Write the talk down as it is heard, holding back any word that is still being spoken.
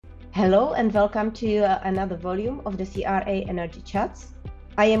Hello and welcome to another volume of the CRA Energy Chats.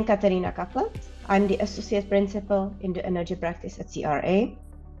 I am Katarina Kaplan. I'm the Associate Principal in the Energy Practice at CRA.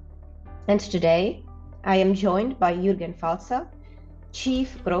 And today I am joined by Jürgen Falzer,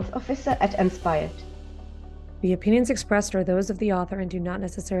 Chief Growth Officer at Inspired. The opinions expressed are those of the author and do not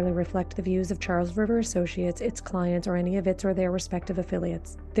necessarily reflect the views of Charles River Associates, its clients, or any of its or their respective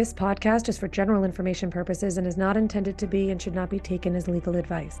affiliates. This podcast is for general information purposes and is not intended to be and should not be taken as legal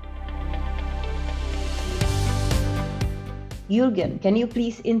advice. Jürgen, can you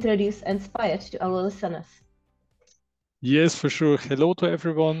please introduce Inspired to our listeners? Yes, for sure. Hello to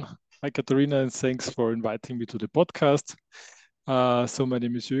everyone. Hi, Katarina, and thanks for inviting me to the podcast. So my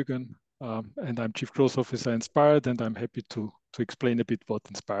name is Jürgen, and I'm Chief Growth Officer at Inspired, and I'm happy to explain a bit what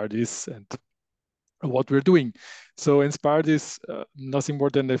Inspired is and what we're doing. So Inspired is nothing more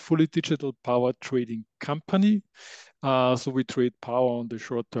than a fully digital power trading company. So we trade power on the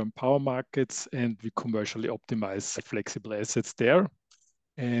short-term power markets, and we commercially optimize flexible assets there.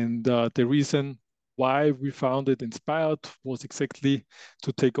 And the reason why we founded Inspired was exactly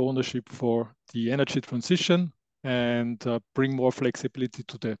to take ownership for the energy transition and bring more flexibility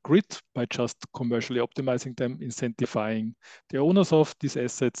to the grid by just commercially optimizing them, incentivizing the owners of these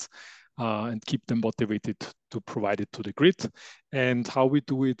assets, and keep them motivated to provide it to the grid. And how we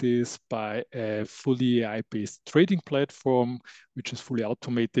do it is by a fully AI-based trading platform, which is fully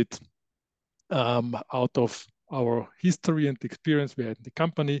automated out of our history and experience we had in the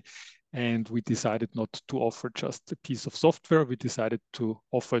company. And we decided not to offer just a piece of software. We decided to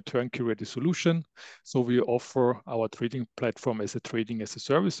offer a turnkey ready solution. So we offer our trading platform as a trading as a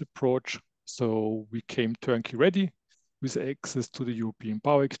service approach. So we came turnkey ready with access to the European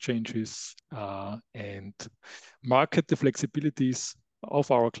power exchanges and market the flexibilities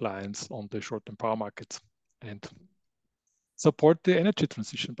of our clients on the short-term power markets and support the energy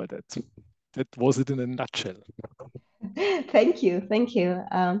transition by that. That was it in a nutshell. Thank you.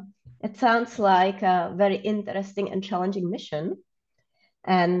 It sounds like a very interesting and challenging mission,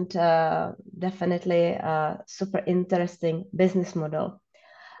 and definitely a super interesting business model.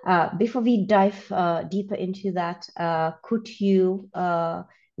 Before we dive deeper into that, could you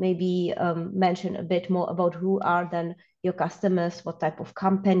maybe mention a bit more about who are then your customers? What type of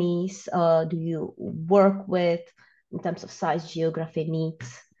companies do you work with in terms of size, geography,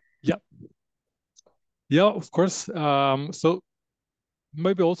 needs? Yeah, of course. So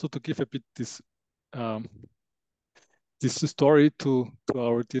maybe also to give a bit this story to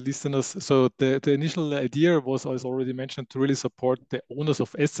our dear listeners. So the initial idea was, as already mentioned, to really support the owners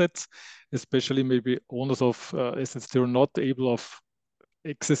of assets, especially maybe owners of assets that are not able of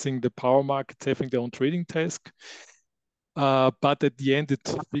accessing the power markets, having their own trading desk. But at the end,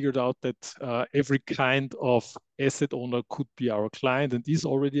 it figured out that every kind of asset owner could be our client and is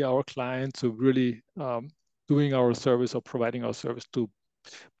already our client. So really doing our service or providing our service to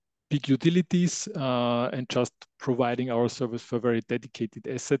big utilities and just providing our service for very dedicated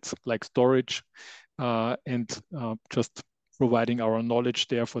assets like storage and just providing our knowledge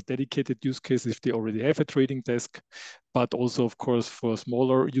there for dedicated use cases if they already have a trading desk, but also, of course, for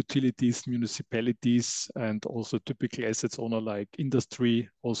smaller utilities, municipalities, and also typical assets owner like industry,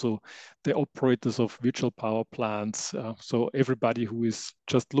 also the operators of virtual power plants. So everybody who is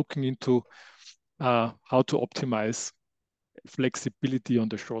just looking into how to optimize flexibility on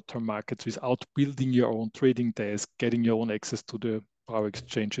the short-term markets without building your own trading desk, getting your own access to the power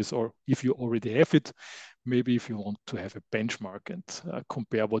exchanges, or if you already have it, maybe if you want to have a benchmark and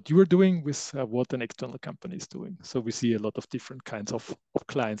compare what you are doing with what an external company is doing. So we see a lot of different kinds of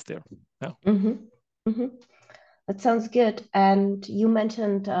clients there. Yeah. That sounds good. And you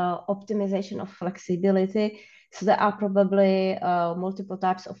mentioned optimization of flexibility. So there are probably multiple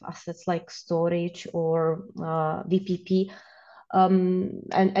types of assets like storage or VPP.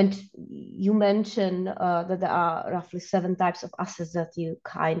 And you mentioned that there are roughly 7 types of assets that you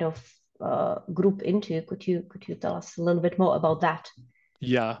kind of group into. Could you tell us a little bit more about that?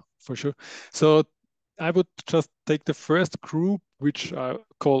 Yeah, for sure. So I would just take the first group, which I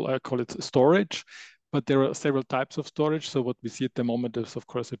call it storage, but there are several types of storage. So what we see at the moment is, of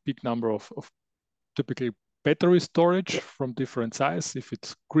course, a big number of typically battery storage from different size, if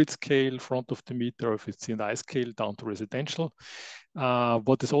it's grid scale, front of the meter, or if it's C&I scale down to residential.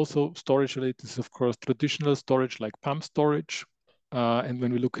 What is also storage related is, of course, traditional storage like pump storage. And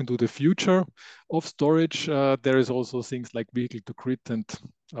when we look into the future of storage, there is also things like vehicle to grid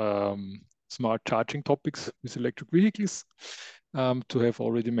and smart charging topics with electric vehicles. To have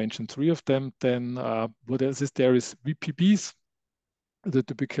already mentioned 3 of them. Then what else is there is VPPs, the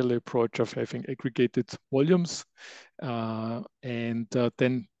typical approach of having aggregated volumes. And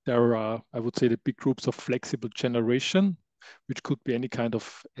then there are, I would say, the big groups of flexible generation, which could be any kind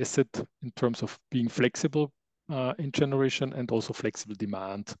of asset in terms of being flexible in generation, and also flexible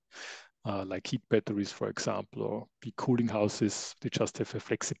demand, like heat batteries, for example, or big cooling houses. They just have a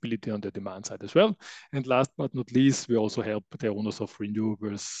flexibility on the demand side as well. And last but not least, we also help the owners of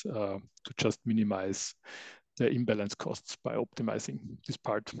renewables to just minimize the imbalance costs by optimizing this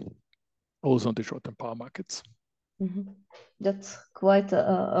part, also on the short-term power markets. Mm-hmm. That's quite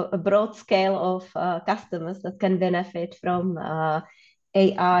a broad scale of customers that can benefit from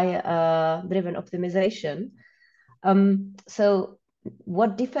AI-driven optimization. So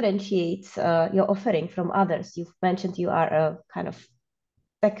what differentiates your offering from others? You've mentioned you are a kind of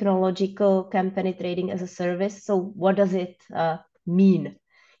technological company trading as a service. So what does it mean?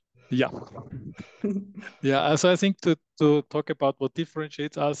 Yeah. Yeah, so I think to talk about what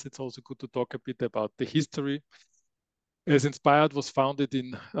differentiates us, it's also good to talk a bit about the history. As Inspired was founded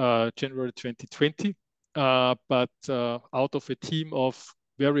in January 2020, but out of a team of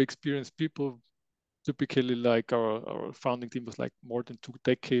very experienced people, typically like our founding team was like more than 2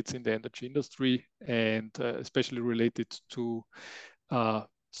 decades in the energy industry, and especially related to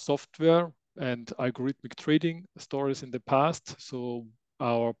software and algorithmic trading stories in the past. So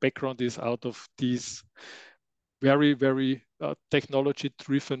our background is out of these very, very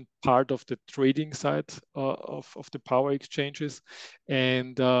technology-driven part of the trading side of the power exchanges.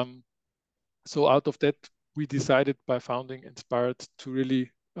 And so out of that, we decided by founding Inspired to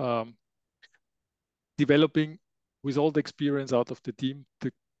really developing, with all the experience out of the team,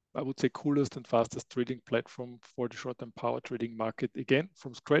 the, I would say, coolest and fastest trading platform for the short-term power trading market, again,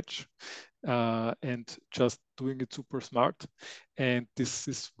 from scratch, and just doing it super smart. And this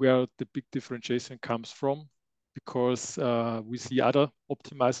is where the big differentiation comes from, because we see other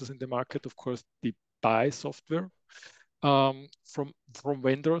optimizers in the market. Of course, they buy software from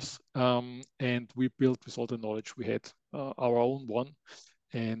vendors, and we built, with all the knowledge we had, our own one.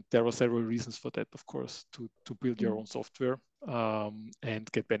 And there are several reasons for that, of course, to build your own software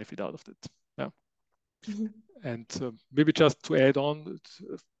and get benefit out of it. Yeah. Mm-hmm. And maybe just to add on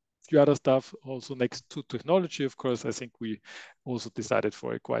a few other stuff, also next to technology, of course, I think we also decided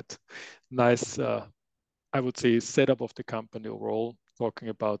for a quite nice, I would say, setup of the company overall, talking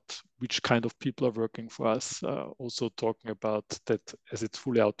about which kind of people are working for us, also talking about that as it's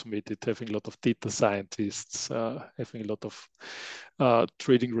fully automated, having a lot of data scientists, having a lot of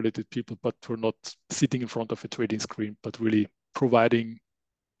trading related people, but we're not sitting in front of a trading screen, but really providing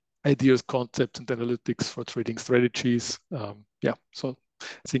ideas, concepts, and analytics for trading strategies. Yeah, so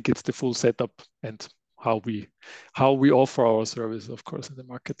I think it's the full setup and how we offer our service, of course, in the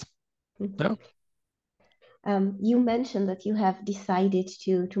market. Mm-hmm. Yeah. You mentioned that you have decided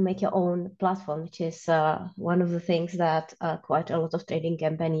to make your own platform, which is one of the things that quite a lot of trading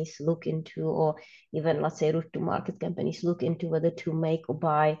companies look into, or even, let's say, route to market companies look into, whether to make or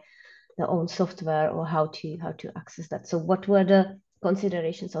buy their own software or how to access that. So what were the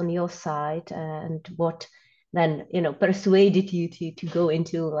considerations on your side, and what then persuaded you to go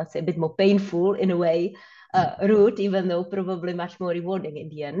into, let's say, a bit more painful in a way route, even though probably much more rewarding in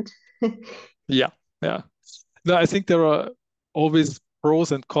the end? Yeah. No, I think there are always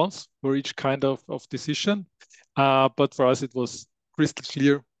pros and cons for each kind of decision. But for us, it was crystal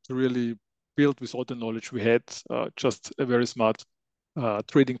clear to really build, with all the knowledge we had, just a very smart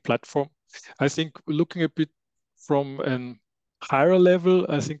trading platform. I think looking a bit from a higher level,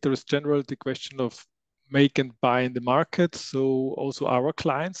 I think there is generally the question of make and buy in the market. So also our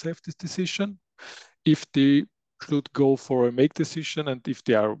clients have this decision. If they should go for a make decision, and if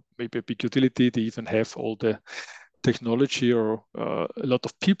they are maybe a big utility, they even have all the technology or a lot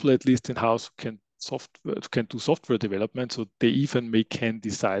of people, at least in house, who can do software development. So they even can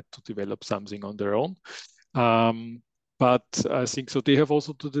decide to develop something on their own. But I think so they have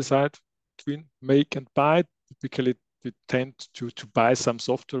also to decide between make and buy. Typically, they tend to buy some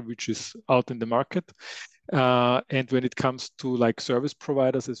software which is out in the market. And when it comes to like service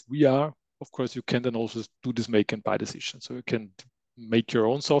providers, as we are, of course, you can then also do this make and buy decision. So you can make your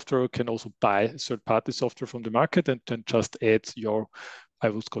own software, you can also buy third-party software from the market, and then just add your, I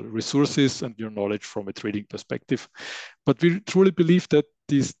would call it, resources and your knowledge from a trading perspective. But we truly believe that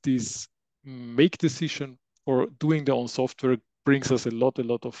this make decision for doing their own software brings us a lot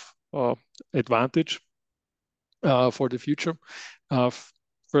of advantage for the future.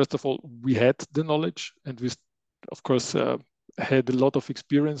 First of all, we had the knowledge, and we, of course, had a lot of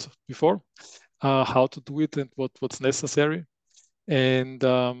experience before how to do it and what's necessary. And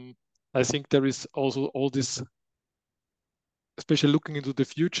I think there is also all this, especially looking into the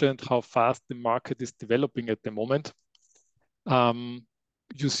future and how fast the market is developing at the moment.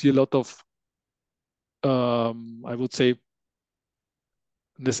 you see a lot of, I would say,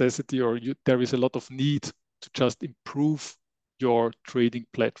 necessity, or there is a lot of need to just improve your trading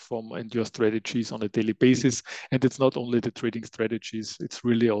platform and your strategies on a daily basis. And it's not only the trading strategies, it's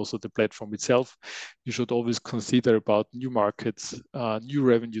really also the platform itself. You should always consider about new markets, new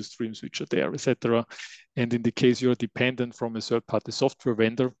revenue streams which are there, etc. And in the case you're dependent from a third-party software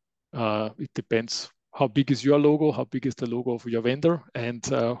vendor, it depends how big is your logo, how big is the logo of your vendor, and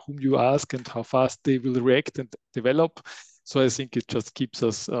whom you ask and how fast they will react and develop. So I think it just keeps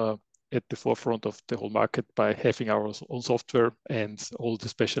us at the forefront of the whole market by having our own software and all the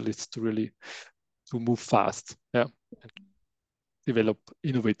specialists to move fast, and develop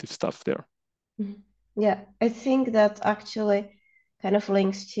innovative stuff there. Yeah, I think that actually kind of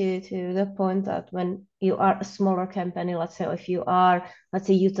links to the point that when you are a smaller company, let's say if you are, let's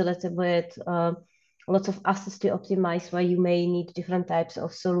say, utility with lots of assets to optimize, where you may need different types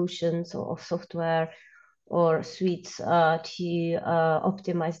of solutions or of software or suites to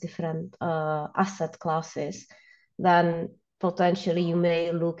optimize different asset classes, then potentially you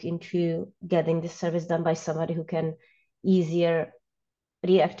may look into getting this service done by somebody who can easier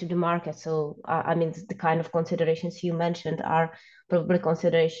react to the market. So I mean, the kind of considerations you mentioned are probably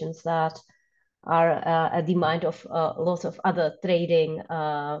considerations that are at the mind of lots of other trading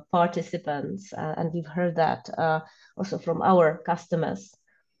participants, and we've heard that also from our customers.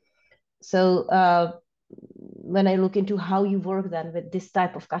 So when I look into how you work then with this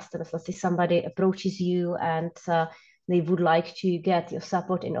type of customers, let's say somebody approaches you and they would like to get your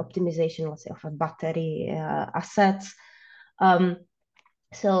support in optimization, let's say, of a battery assets.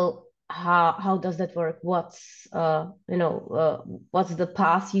 So how does that work? What's what's the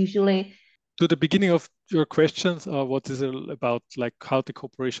path usually? To the beginning of your questions, what is it about, like how the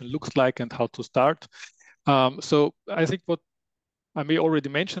cooperation looks like and how to start? So I think what I may already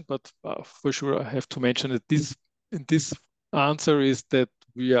mention, but for sure I have to mention that this answer is that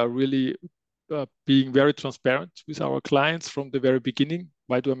we are really being very transparent with our clients from the very beginning.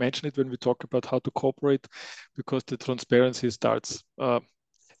 Why do I mention it when we talk about how to cooperate? Because the transparency starts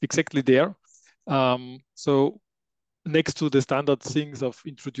exactly there. So next to the standard things of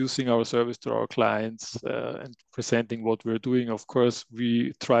introducing our service to our clients and presenting what we're doing, of course,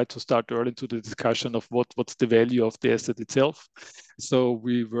 we try to start early into the discussion of what's the value of the asset itself. So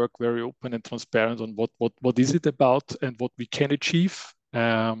we work very open and transparent on what is it about and what we can achieve,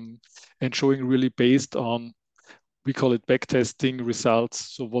 and showing really based on, we call it backtesting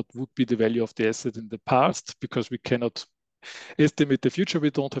results. So what would be the value of the asset in the past, because we cannot estimate the future. We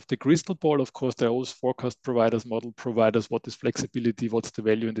don't have the crystal ball. Of course, there are always forecast providers, model providers, what is flexibility, what's the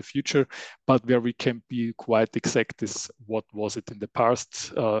value in the future, but where we can be quite exact is what was it in the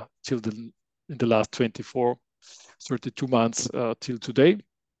past in the last 24, 32 months till today.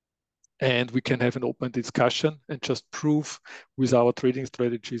 And we can have an open discussion and just prove with our trading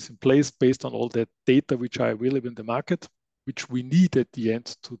strategies in place based on all that data which are available in the market, which we need at the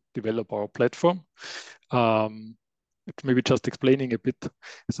end to develop our platform. Maybe just explaining a bit.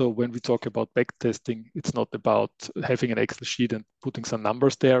 So when we talk about backtesting, it's not about having an Excel sheet and putting some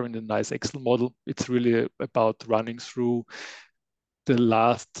numbers there in a nice Excel model. It's really about running through the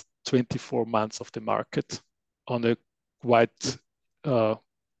last 24 months of the market on a quite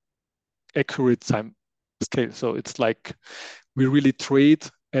accurate time scale. So it's like we really trade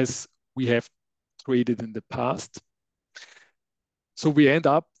as we have traded in the past. So we end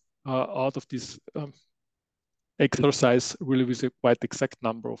up out of this exercise really with a quite exact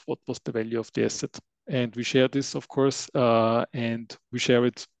number of what was the value of the asset. And we share this, of course, and we share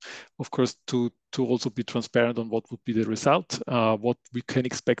it, of course, to also be transparent on what would be the result, what we can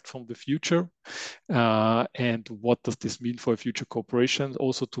expect from the future, and what does this mean for a future cooperation.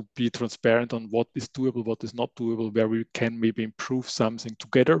 Also to be transparent on what is doable, what is not doable, where we can maybe improve something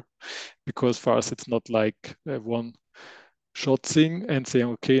together. Because for us, it's not like one shot thing and saying,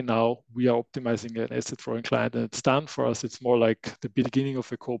 okay, now we are optimizing an asset for a client and it's done. For us, it's more like the beginning of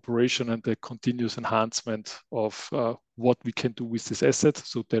a cooperation and the continuous enhancement of what we can do with this asset.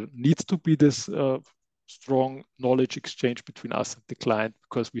 So there needs to be this strong knowledge exchange between us and the client,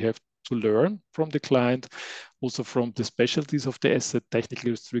 because we have to learn from the client, also from the specialties of the asset, technical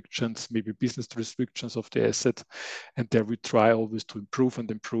restrictions, maybe business restrictions of the asset. And there we try always to improve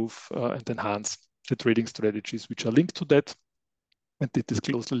and enhance the trading strategies which are linked to that. And it is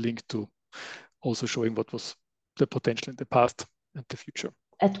closely linked to also showing what was the potential in the past and the future.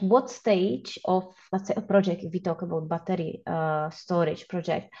 At what stage of, let's say, a project, if we talk about battery storage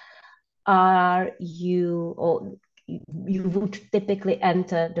project, are you, or you would typically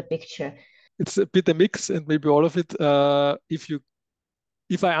enter the picture? It's a bit a mix, and maybe all of it.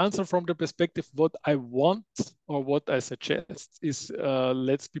 if I answer from the perspective what I want or what I suggest is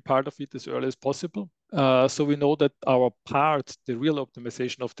let's be part of it as early as possible. So we know that our part, the real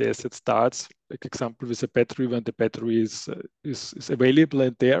optimization of the asset starts, like example with a battery, when the battery is available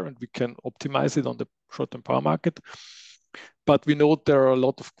and there, and we can optimize it on the short-term power market. But we know there are a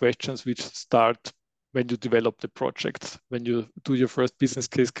lot of questions which start when you develop the project, when you do your first business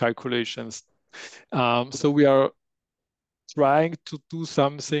case calculations. So we are trying to do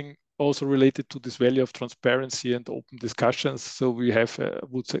something also related to this value of transparency and open discussions. So we have,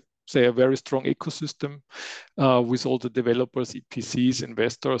 would say, a very strong ecosystem with all the developers, EPCs,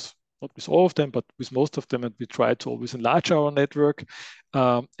 investors, not with all of them, but with most of them. And we try to always enlarge our network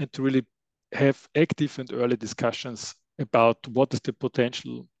and to really have active and early discussions about what is the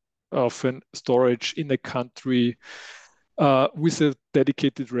potential of an storage in a country with a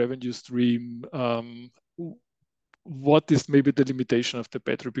dedicated revenue stream. What is maybe the limitation of the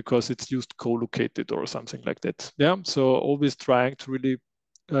battery because it's used co-located or something like that. Yeah, so always trying to really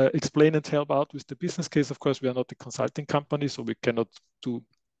explain and help out with the business case. Of course, we are not a consulting company, so we cannot do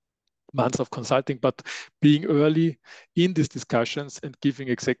months of consulting, but being early in these discussions and giving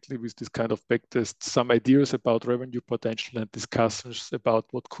exactly with this kind of backtest some ideas about revenue potential and discussions about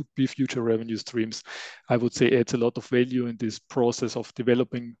what could be future revenue streams, I would say adds a lot of value in this process of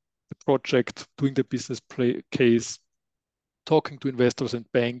developing the project, doing the business case, talking to investors and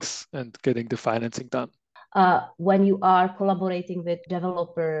banks, and getting the financing done. When you are collaborating with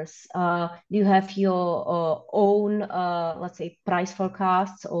developers, do you have your own, let's say, price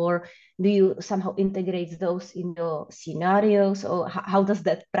forecasts, or do you somehow integrate those in your scenarios, or how does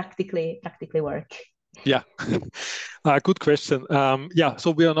that practically work? Yeah, good question. Yeah,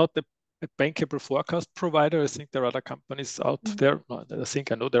 so we are not a bankable forecast provider. I think there are other companies out there.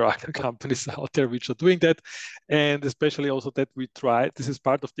 I know there are other companies out there which are doing that. And especially also that we try, this is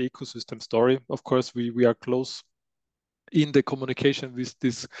part of the ecosystem story. Of course, we are close in the communication with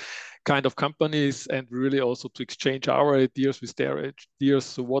this kind of companies and really also to exchange our ideas with their ideas.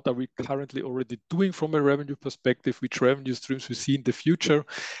 So what are we currently already doing from a revenue perspective, which revenue streams we see in the future,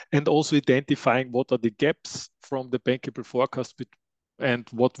 and also identifying what are the gaps from the bankable forecast and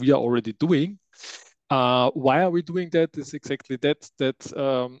what we are already doing. Why are we doing that? Is exactly that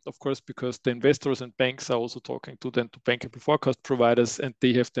of course, because the investors and banks are also talking to bankable forecast providers, and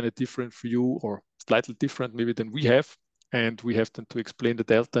they have then a different view or slightly different maybe than we have. And we have then to explain the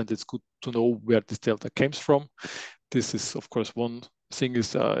delta, and it's good to know where this delta comes from. This is, of course, one thing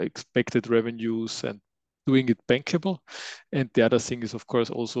is expected revenues and doing it bankable. And the other thing is, of course,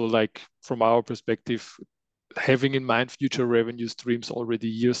 also like from our perspective, having in mind future revenue streams already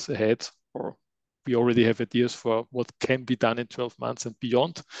years ahead, or we already have ideas for what can be done in 12 months and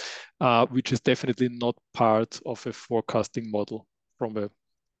beyond, which is definitely not part of a forecasting model from a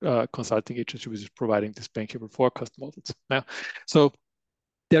consulting agency which is providing these bankable forecast models. Yeah. So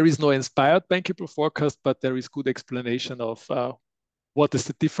there is no inspired bankable forecast, but there is good explanation of what is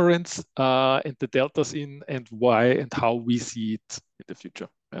the difference and the deltas in and why and how we see it in the future.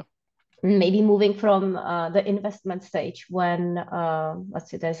 Yeah. Maybe moving from the investment stage when, let's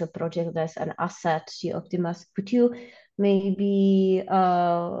say there's a project, there's an asset you optimize. Could you maybe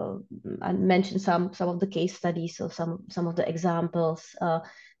mention some of the case studies or some of the examples,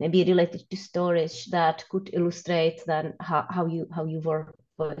 maybe related to storage that could illustrate then how you work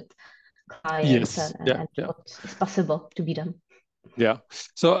with clients Yes. and what is possible to be done? Yeah.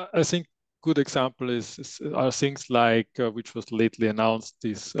 So I think good example are things like which was lately announced,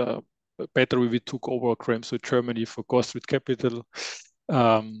 this battery we took over Kremso Germany for Gostrit Capital,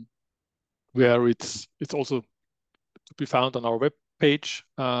 where it's also to be found on our web page.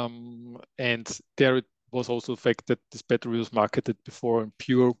 And there it was also the fact that this battery was marketed before in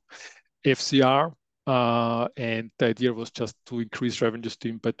pure FCR. And the idea was just to increase revenue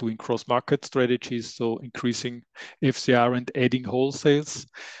stream by doing cross-market strategies, so increasing FCR and adding wholesales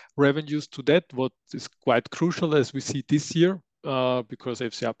revenues to that, what is quite crucial as we see this year, because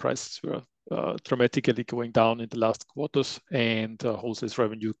FCR prices were dramatically going down in the last quarters, and wholesales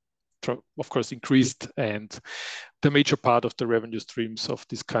revenue, of course, increased. And the major part of the revenue streams of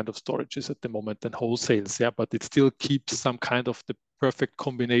this kind of storage is at the moment in wholesales, yeah, but it still keeps some kind of the perfect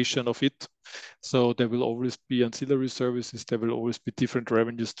combination of it. So there will always be ancillary services, there will always be different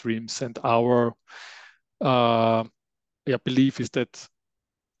revenue streams, and our belief is that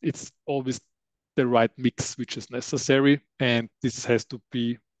it's always the right mix which is necessary, and this has to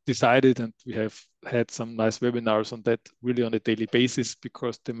be decided, and we have had some nice webinars on that really on a daily basis,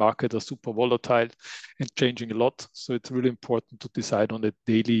 because the market are super volatile and changing a lot. So it's really important to decide on a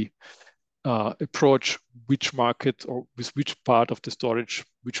daily approach which market or with which part of the storage,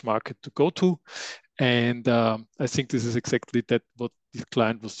 which market to go to. And I think this is exactly that what this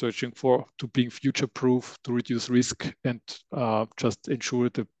client was searching for, to being future-proof, to reduce risk, and just ensure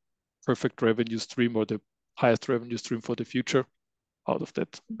the perfect revenue stream or the highest revenue stream for the future out of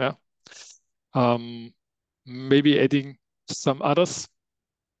that. Yeah. Maybe adding some others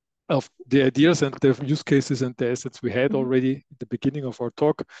of the ideas and the use cases and the assets we had already at the beginning of our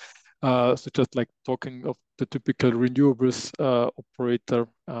talk. So just like talking of the typical renewables operator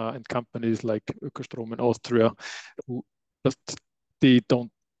and companies like Ökostrom in Austria, who just they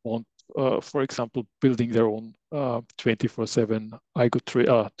don't want, for example, building their own 24/7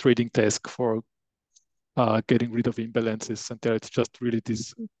 algo trading desk for getting rid of imbalances. And there it's just really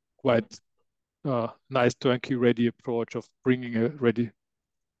this quite nice turnkey ready approach of bringing a ready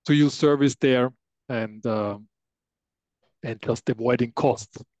to use service there and just avoiding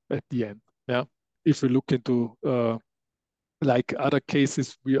costs at the end. Yeah. If we look into like other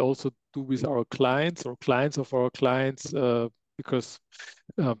cases, we also do with our clients or clients of our clients, because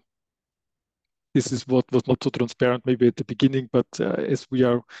this is what was not so transparent maybe at the beginning, but as we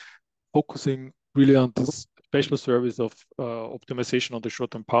are focusing really on this special service of optimization on the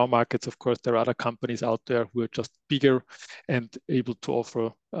short-term power markets. Of course, there are other companies out there who are just bigger and able to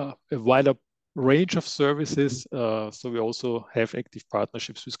offer a wider range of services. So we also have active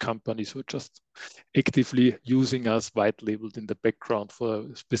partnerships with companies who are just actively using us white labeled in the background for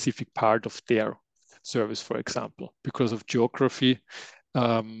a specific part of their service, for example, because of geography.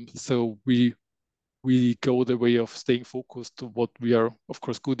 So we go the way of staying focused to what we are, of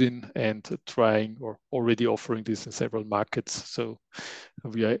course, good in and trying or already offering this in several markets. So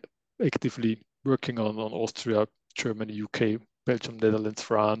we are actively working on Austria, Germany, UK, Belgium, Netherlands,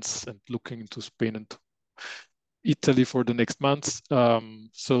 France, and looking into Spain and Italy for the next months.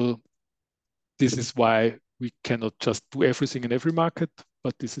 So this is why we cannot just do everything in every market,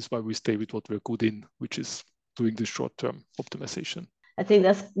 but this is why we stay with what we're good in, which is doing the short-term optimization. I think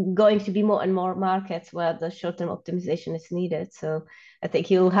there's going to be more and more markets where the short-term optimization is needed. So I think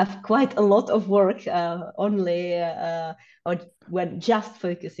you'll have quite a lot of work or when just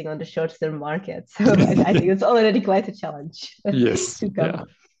focusing on the short-term market. So I think it's already quite a challenge. Yes. To come.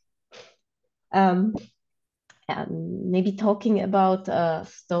 Yeah. Maybe talking about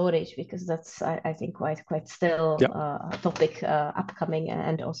storage, because that's I think quite still a topic upcoming,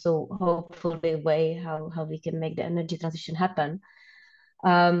 and also hopefully a way how we can make the energy transition happen.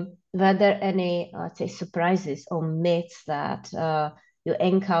 Were there any, let's say, surprises or myths that you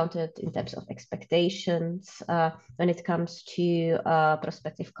encountered in terms of expectations when it comes to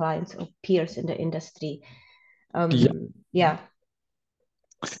prospective clients or peers in the industry? Yeah,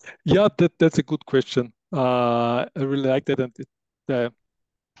 that's a good question. I really like that. And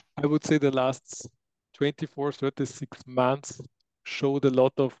I would say the last 24, 36 months showed a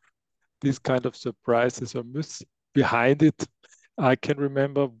lot of these kind of surprises or myths behind it. I can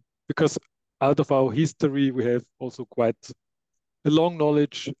remember, because out of our history, we have also quite a long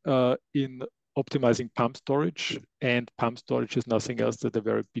knowledge in optimizing pump storage. And pump storage is nothing else than a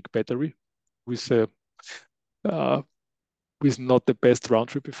very big battery with not the best round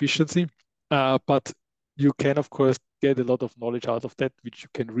trip efficiency. But you can, of course, get a lot of knowledge out of that, which you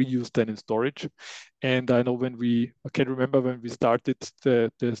can reuse then in storage. And I know I can remember when we started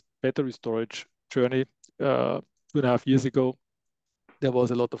the battery storage journey 2.5 years ago, there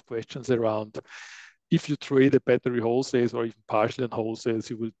was a lot of questions around if you trade a battery wholesales or even partially on wholesales,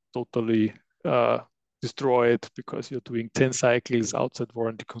 you will totally destroy it because you're doing 10 cycles outside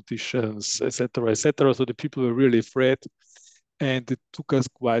warranty conditions, etc., etc. So the people were really afraid. And it took us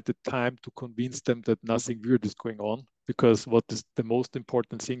quite a time to convince them that nothing weird is going on, because what is the most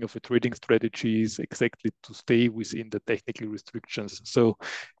important thing of a trading strategy is exactly to stay within the technical restrictions. So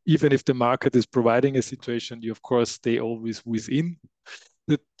even if the market is providing a situation, you of course stay always within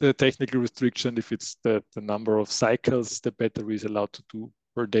the technical restriction. If it's the number of cycles the battery is allowed to do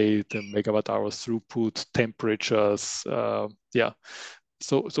per day, the megawatt hours throughput, temperatures,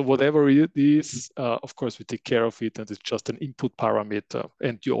 So whatever it is, of course, we take care of it, and it's just an input parameter.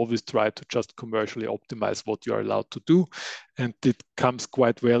 And you always try to just commercially optimize what you are allowed to do. And it comes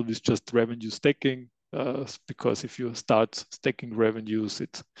quite well with just revenue stacking, because if you start stacking revenues,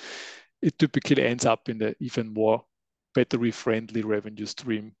 it typically ends up in an even more battery-friendly revenue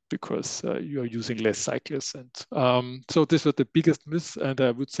stream because you are using less cycles. And so this was the biggest miss. And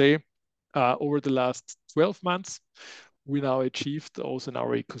I would say over the last 12 months, we now achieved also in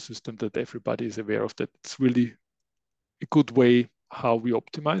our ecosystem that everybody is aware of that. It's really a good way how we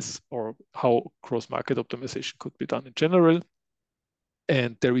optimize or how cross-market optimization could be done in general.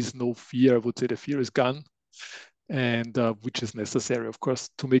 and there is no fear. I would say the fear is gone, and which is necessary, of course,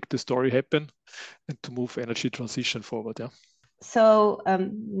 to make the story happen and to move energy transition forward. Yeah. So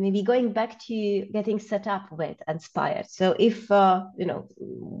maybe going back to getting set up with Inspired. So if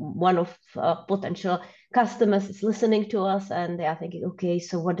one of potential customers is listening to us and they are thinking, okay,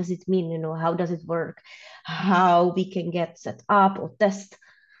 so what does it mean? How does it work? How we can get set up or test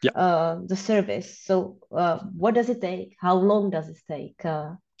the service? So what does it take? How long does it take?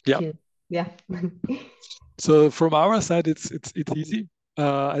 To yeah. So from our side, it's easy.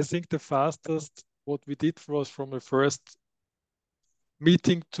 I think the fastest what we did was from the first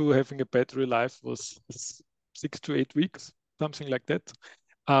meeting to having a battery life was 6 to 8 weeks, something like that.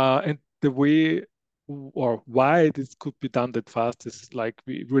 And the way or why this could be done that fast is like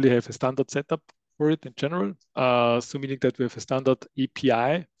we really have a standard setup for it in general. So meaning that we have a standard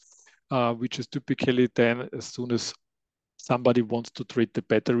API, which is typically then as soon as somebody wants to treat the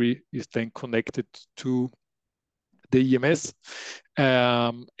battery is then connected to the EMS.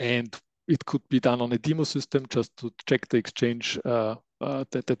 And it could be done on a demo system just to check the exchange,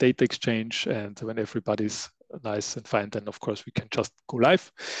 the data exchange. And when everybody's nice and fine, then of course we can just go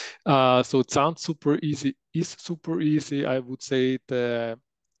live. So it sounds super easy, is super easy. I would say the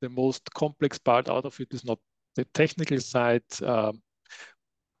most complex part out of it is not the technical side.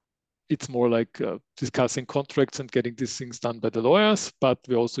 It's more like discussing contracts and getting these things done by the lawyers, but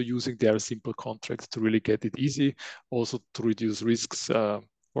we're also using their simple contracts to really get it easy, also to reduce risks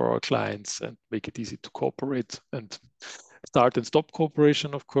for our clients and make it easy to cooperate and start and stop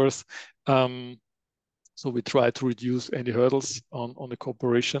cooperation, of course. So we try to reduce any hurdles on the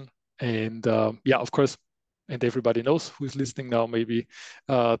cooperation. And yeah, of course, and everybody knows who is listening now maybe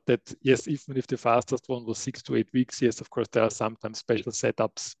that yes, even if the fastest one was 6 to 8 weeks, yes, of course, there are sometimes special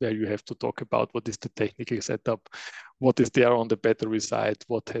setups where you have to talk about what is the technical setup, what is there on the battery side,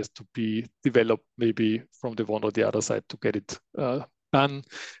 what has to be developed maybe from the one or the other side to get it done.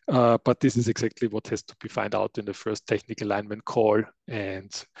 But this is exactly what has to be found out in the first technical alignment call.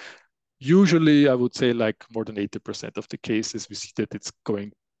 And usually I would say like more than 80% of the cases, we see that it's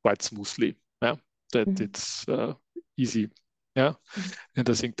going quite smoothly. Yeah. That it's easy. Yeah. And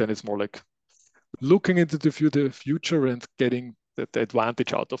I think then it's more like looking into the future and getting the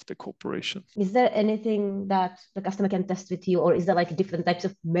advantage out of the cooperation. Is there anything that the customer can test with you, or is there like different types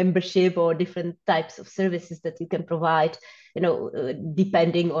of membership or different types of services that you can provide,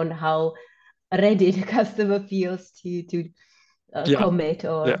 depending on how ready the customer feels to commit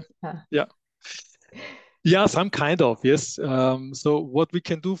or Yeah, some kind of, yes. So what we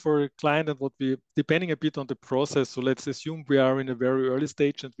can do for a client and what we, depending a bit on the process, so let's assume we are in a very early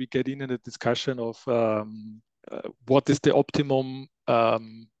stage and we get in a discussion of what is the optimum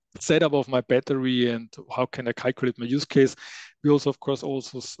setup of my battery and how can I calculate my use case. We also, of course,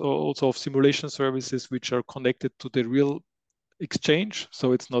 also have simulation services which are connected to the real exchange.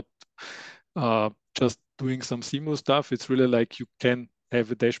 So it's not just doing some simu stuff. It's really like you can have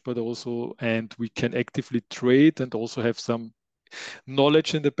a dashboard also, and we can actively trade and also have some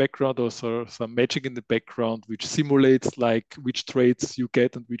knowledge in the background, also some magic in the background, which simulates like which trades you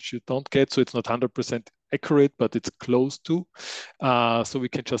get and which you don't get. So it's not 100% accurate, but it's close to. So we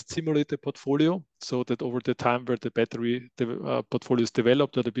can just simulate the portfolio so that over the time where the battery portfolio is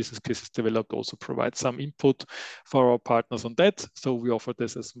developed or the business case is developed, also provide some input for our partners on that. So we offer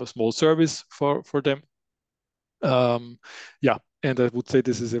this as a small service for them. Yeah, and I would say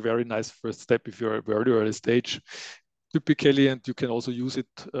this is a very nice first step if you're at a very early stage. Typically, and you can also use it,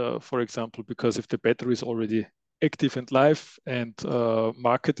 for example, because if the battery is already active and live and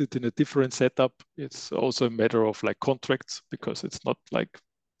marketed in a different setup, it's also a matter of like contracts, because it's not like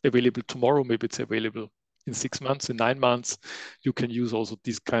available tomorrow, maybe it's available in 6 months, in 9 months. You can use also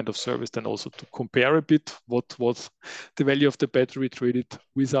this kind of service then also to compare a bit what was the value of the battery traded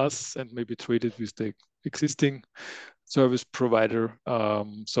with us and maybe traded with the existing service provider.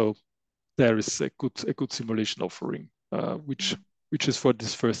 So there is a good simulation offering, which is for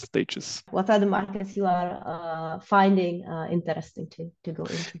these first stages. What are the markets you are finding interesting to go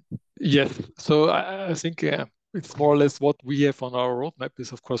into? Yes, so I think it's more or less what we have on our roadmap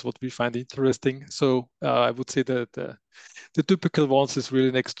is, of course, what we find interesting. So I would say that the typical ones is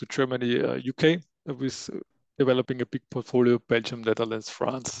really next to Germany, UK, with developing a big portfolio, Belgium, Netherlands,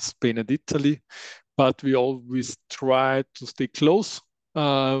 France, Spain, and Italy. But we always try to stay close,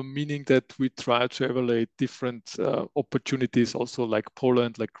 meaning that we try to evaluate different opportunities, also like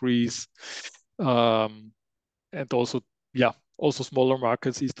Poland, like Greece, and also, yeah, also smaller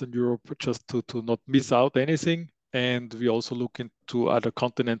markets, Eastern Europe, just to not miss out anything. And we also look into other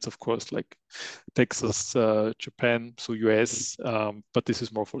continents, of course, like Texas, Japan, so US, but this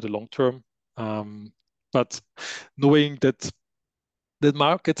is more for the long term. But knowing that the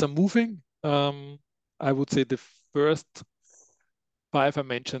markets are moving, I would say the first 5 I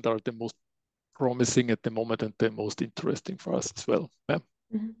mentioned are the most promising at the moment and the most interesting for us as well. Yeah.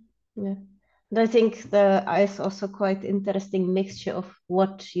 Mm-hmm. Yeah. And I think there is also quite interesting mixture of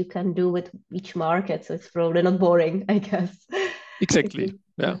what you can do with each market. So it's probably not boring, I guess. Exactly.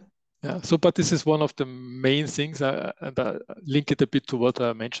 Yeah. Yeah. So, but this is one of the main things, and I link it a bit to what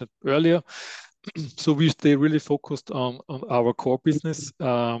I mentioned earlier. So we stay really focused on our core business,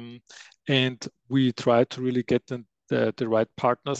 and we try to really get the right partners